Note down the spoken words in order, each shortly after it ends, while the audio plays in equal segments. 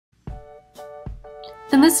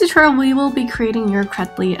In this tutorial, we will be creating your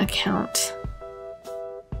Credly account.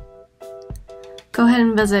 Go ahead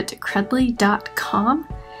and visit Credly.com,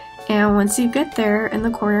 and once you get there, in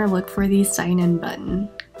the corner, look for the sign in button.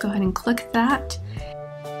 Go ahead and click that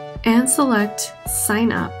and select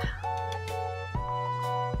sign up.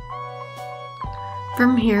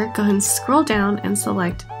 From here, go ahead and scroll down and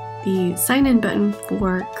select the sign in button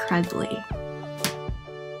for Credly.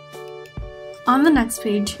 On the next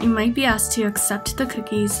page, you might be asked to accept the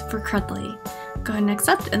cookies for Credly. Go ahead and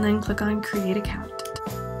accept and then click on Create Account.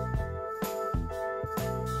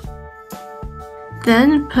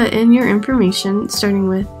 Then put in your information, starting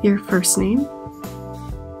with your first name,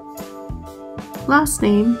 last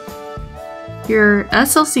name, your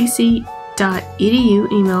slcc.edu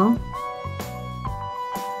email.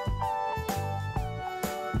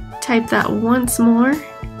 Type that once more,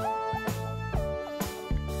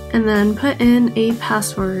 and then put in a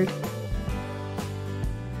password.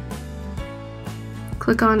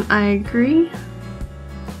 Click on I agree,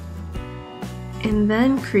 and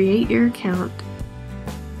then create your account.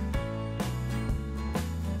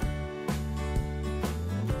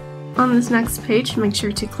 On this next page, make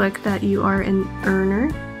sure to click that you are an earner.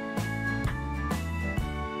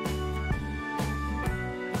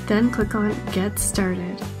 Then click on Get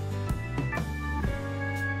Started.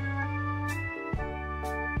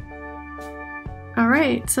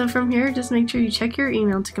 Alright, so from here, just make sure you check your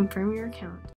email to confirm your account.